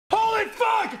Holy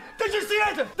fuck! Did you see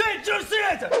it? Did you see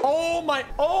it? Oh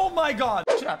my god.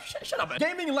 Shut up, shut up, man.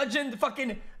 Gaming legend,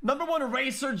 fucking #1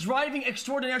 racer, driving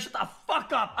extraordinaire. Shut the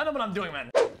fuck up. I know what I'm doing,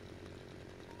 man.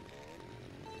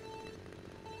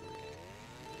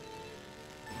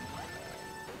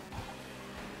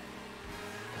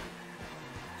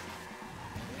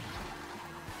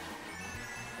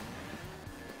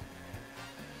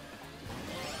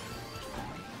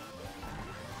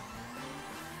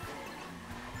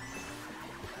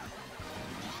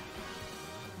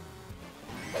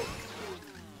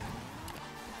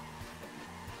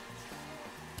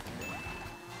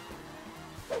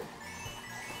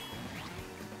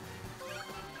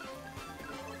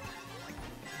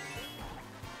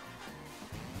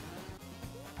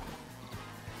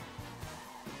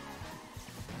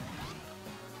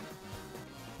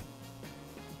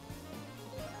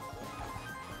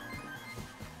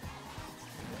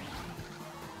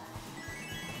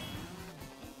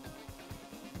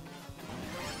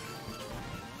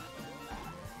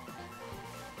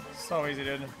 So easy,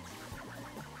 dude.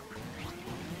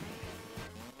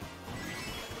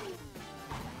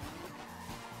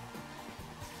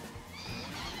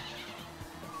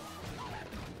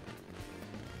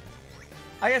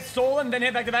 I get stolen, then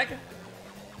hit back to back.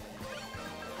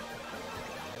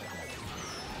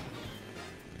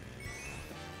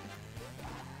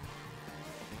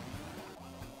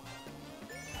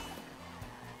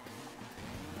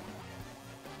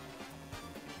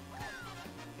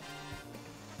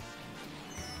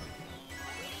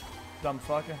 Dumb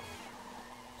fucker.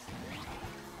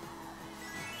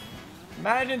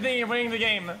 Imagine thinking you're winning the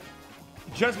game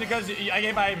just because I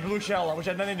gave my blue shell, which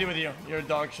had nothing to do with you. You're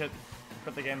dog shit.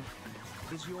 Quit the game.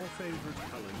 Is your favorite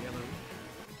color yellow?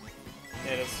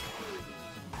 It is.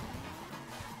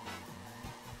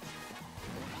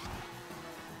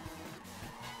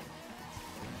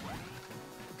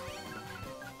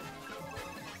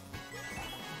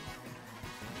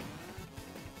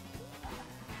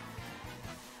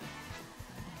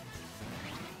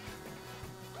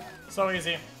 So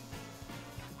easy.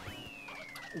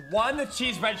 1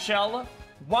 cheese red shell,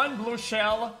 1 blue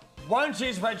shell, 1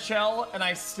 cheese red shell, and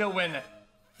I still win.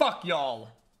 Fuck y'all.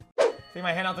 Take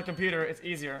my hand out the computer, it's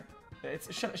easier.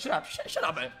 Shut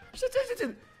up, man.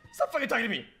 Stop fucking talking to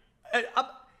me.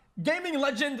 Gaming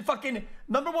legend, fucking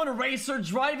 #1 racer,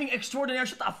 driving extraordinaire.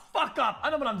 Shut the fuck up. I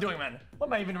know what I'm doing, man. What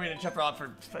am I even reading Chef Rob for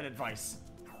advice?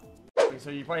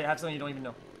 So you probably have something you don't even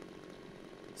know.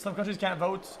 Some countries can't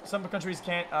vote. Some countries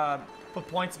can't put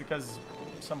points because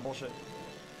some bullshit.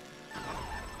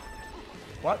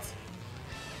 What?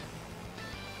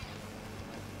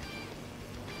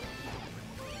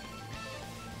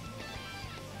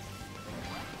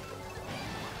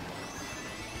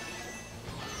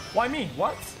 Why me?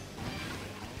 What?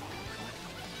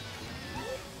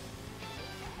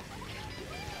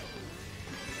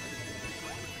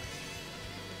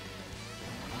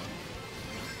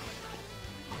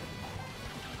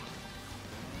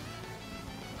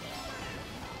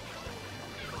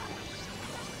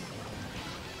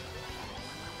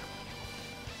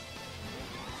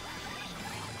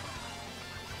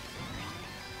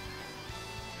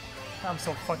 I'm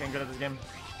so fucking good at this game.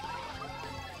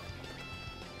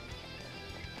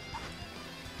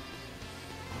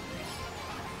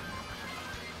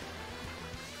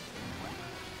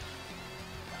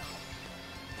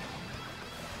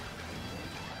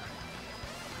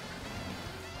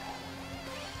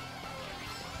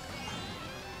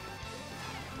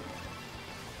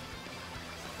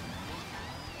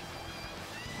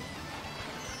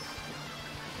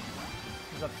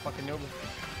 Who's that fucking noob?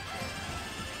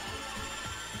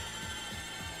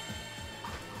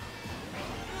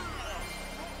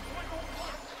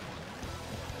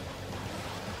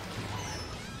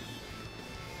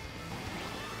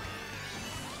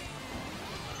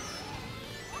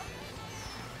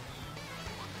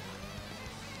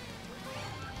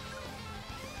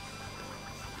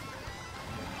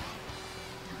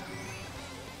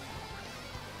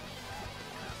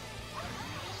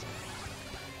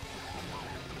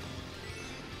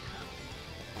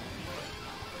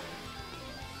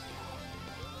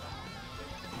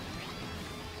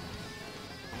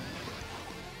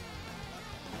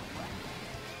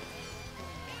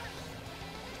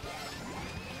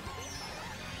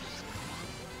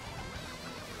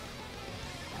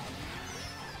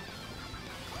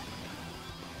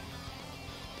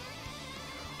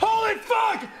 Holy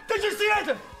fuck! Did you see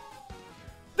it?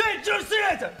 Did you see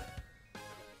it?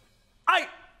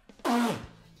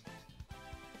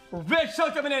 Red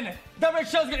shell coming in. That red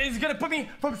shell is gonna put me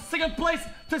from 2nd place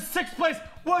to 6th place.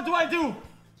 What do I do?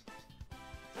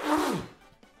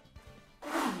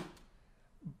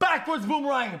 backwards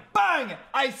boomerang. Bang!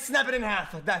 I snap it in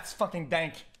half. That's fucking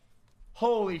dank.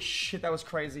 Holy shit, that was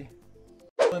crazy.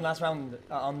 Then last round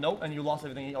on note, and you lost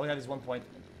everything. All you had is 1 point.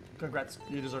 Congrats,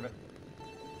 you deserve it.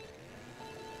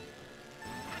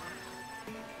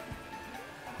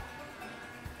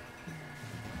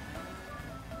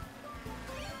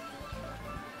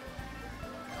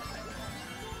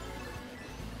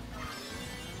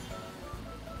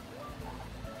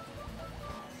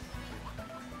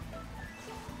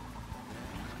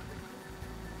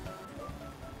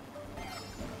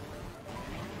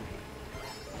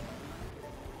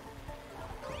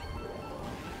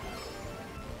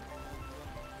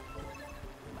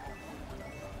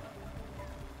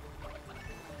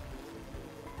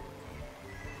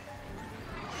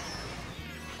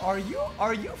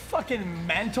 Are you fucking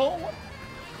mental?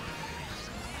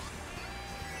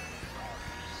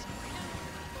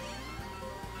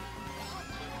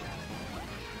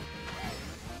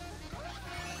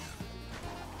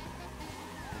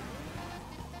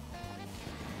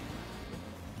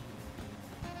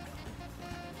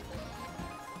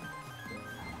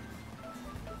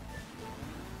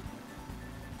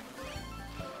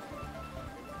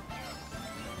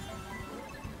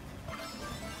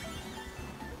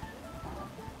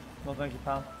 No, thank you,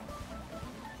 pal.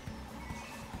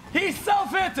 He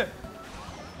self-hit!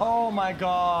 Oh my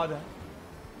god.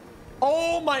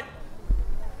 Oh my...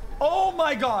 Oh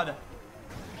my god!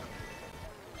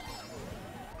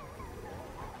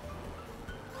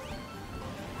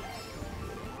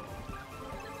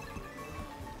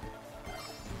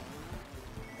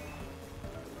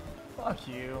 Fuck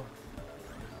you.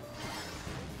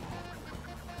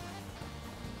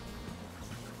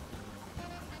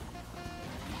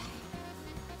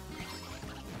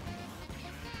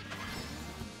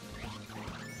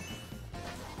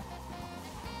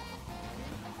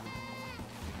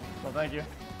 Well, thank you.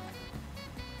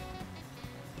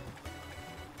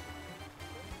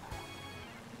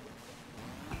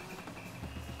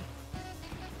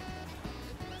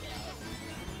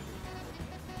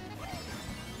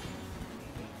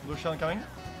 Blue shell coming.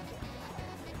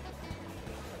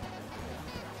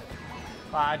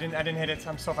 Ah, I didn't hit it.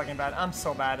 I'm so fucking bad. I'm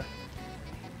so bad.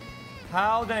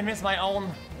 How did I miss my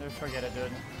own? Forget it,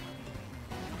 dude.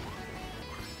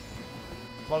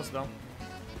 Close though.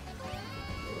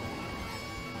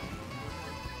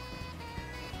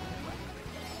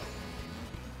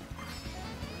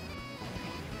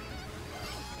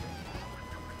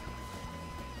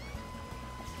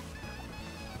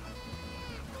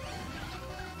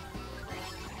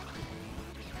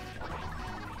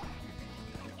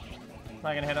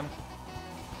 Not gonna hit him.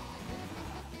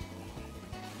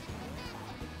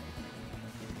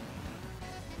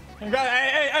 Congrats!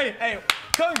 Hey!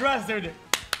 Congrats, dude!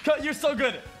 You're so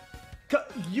good!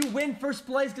 You win first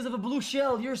place because of a blue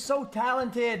shell. You're so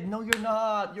talented. No, you're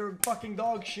not. You're fucking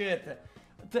dog shit.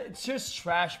 It's just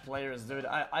trash players, dude.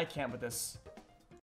 I can't with this.